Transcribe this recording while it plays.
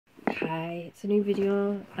Hi, it's a new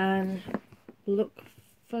video and look,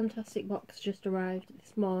 fantastic box just arrived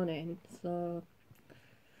this morning, so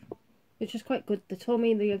it's just quite good. They told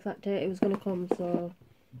me the exact date it was going to come, so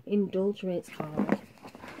Indulge Me it's called.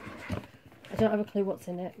 I don't have a clue what's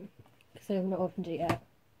in it because I have not opened it yet.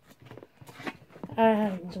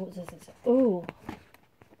 And what does it say? Oh,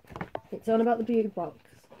 it's on about the beauty box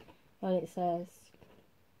and it says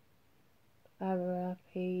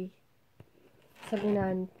RRP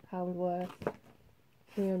 £79 worth,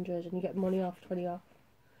 300, and you get money off, 20 off.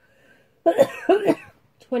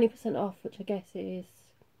 20% off, which I guess is,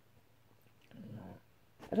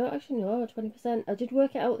 I don't actually know, 20%. I did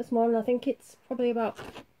work it out this morning. I think it's probably about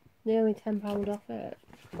nearly £10 off it,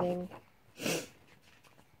 I think.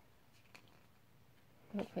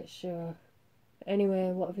 Not quite sure.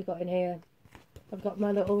 Anyway, what have we got in here? I've got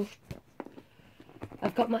my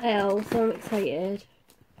L, so I'm excited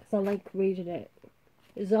because I like reading it.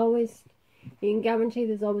 There's always, you can guarantee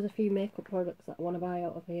there's always a few makeup products that I want to buy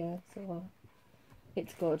out of here, so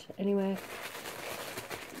it's good. Anyway,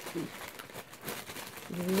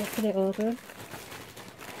 ripping it open.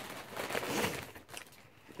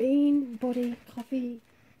 Bean Body Coffee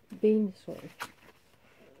Bean Switch.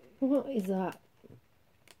 What is that?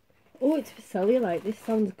 Oh, it's for cellulite. This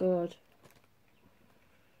sounds good.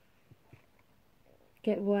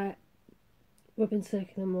 Get wet, rub in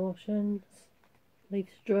circular motions,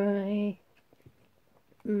 leaves dry.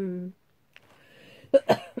 For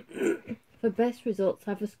best results,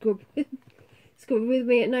 have a scrub with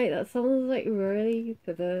me at night. That sounds like really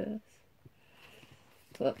perverse.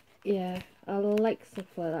 But yeah, I like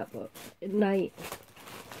stuff like that, but at night.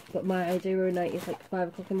 But my idea of a night is like 5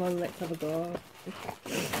 o'clock in the morning, let's have a go.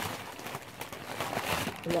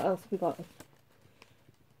 And what else have we got?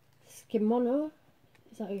 Skin Mono.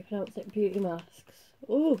 Is that how you pronounce it? Beauty masks.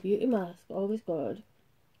 Oh, beauty mask. Always good.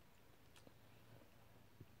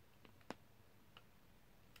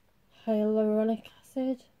 Hyaluronic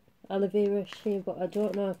acid. Aloe vera shea butter. I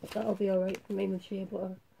don't know if that'll be alright for me with shea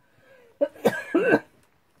butter.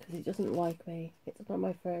 Because it doesn't like me. It's not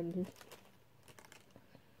my friend.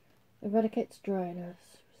 Eradicates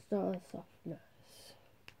dryness. Restores softness.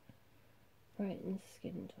 Brightens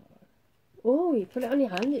skin tone. Oh, you put it on your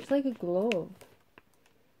hand. It's like a glove.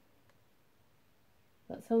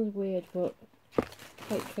 That sounds weird, but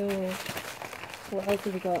quite cool. What else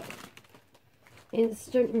have we got?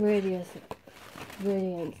 Instant Radiance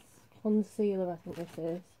Concealer, I think this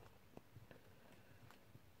is.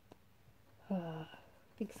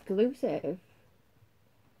 Exclusive.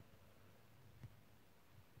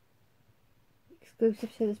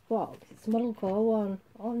 Exclusive to this box. It's the Model Core one.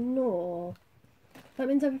 Oh no. That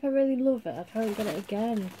means if I really love it, I can't get it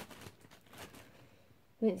again.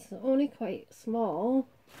 It's only quite small.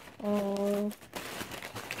 Oh,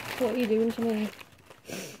 what are you doing to me?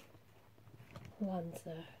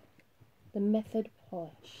 Lancer. The Method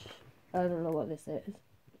Polish. I don't know what this is.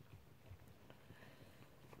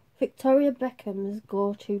 Victoria Beckham's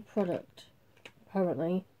go-to product,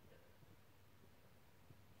 apparently.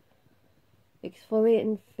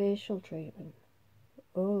 Exfoliating facial treatment.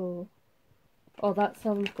 Oh, that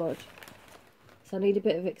sounds good. So I need a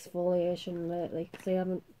bit of exfoliation lately because I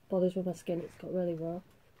haven't bothered with my skin. It's got really raw.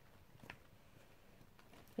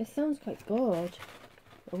 This sounds quite good.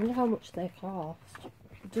 I wonder how much they cost.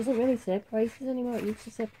 It doesn't really say prices anymore. It used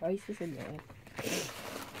to say prices in there.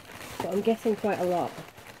 But I'm guessing quite a lot.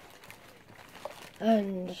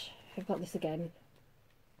 And I've got this again.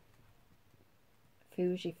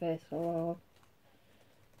 Fuji Face Glow.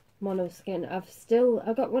 Mono Skin. I've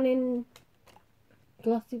got one in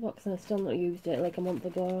Glossy Box and I've still not used it like a month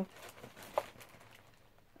ago.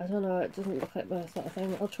 I don't know, it doesn't look like my sort of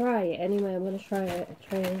thing. I'll try it anyway. I'm going to try it. I'll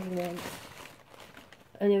try it once.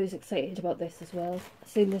 And I was excited about this as well. I've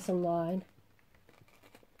seen this online.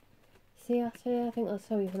 Ciate, I think that's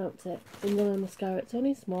how you pronounce it. Singular mascara. It's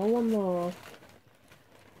only a small one though.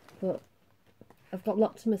 But I've got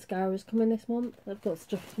lots of mascaras coming this month. I've got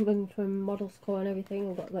stuff coming from Model Core and everything.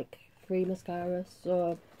 I've got like 3 mascaras.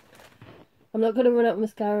 So I'm not going to run out of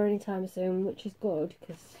mascara anytime soon, which is good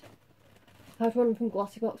because I had one from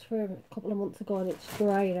Glossy Box for a couple of months ago and it's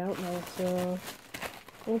drying out now. So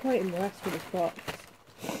I'm quite impressed with this box.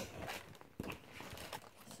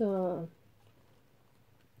 So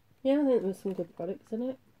yeah, I think there's some good products in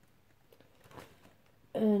it.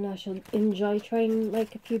 And I shall enjoy trying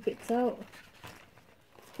like a few bits out.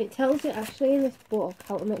 It tells you actually in this book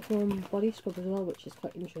how to make your own body scrub as well, which is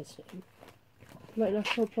quite interesting. Like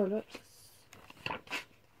natural products.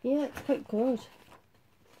 Yeah, it's quite good.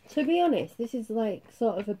 To be honest, this is like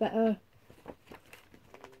sort of a better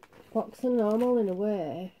box than normal in a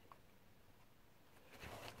way.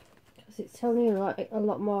 it's telling you like a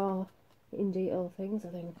lot more in detail things, I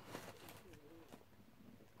think.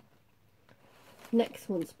 Next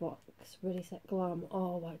month's box, Ready Set Glam.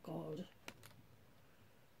 Oh my god.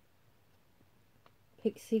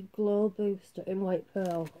 Pixie Glow Booster in white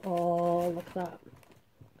pearl. Oh, look at that.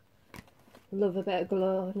 Love a bit of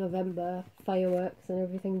glow. November, fireworks and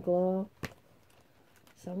everything glow.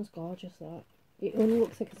 Sounds gorgeous, that. It only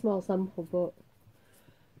looks like a small sample, but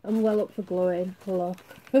I'm well up for glowing. Look.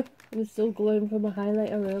 I'm still glowing from my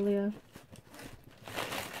highlighter earlier.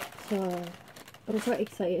 So, I'm quite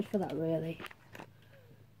excited for that, really.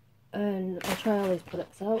 And I'll try all these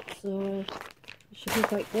products out, so it should be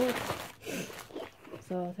quite good.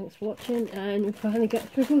 So, thanks for watching, and we finally get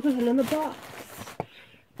through another box.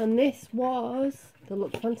 And this was the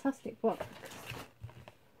Look Fantastic box.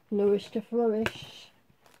 Nourish to Flourish.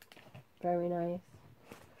 Very nice.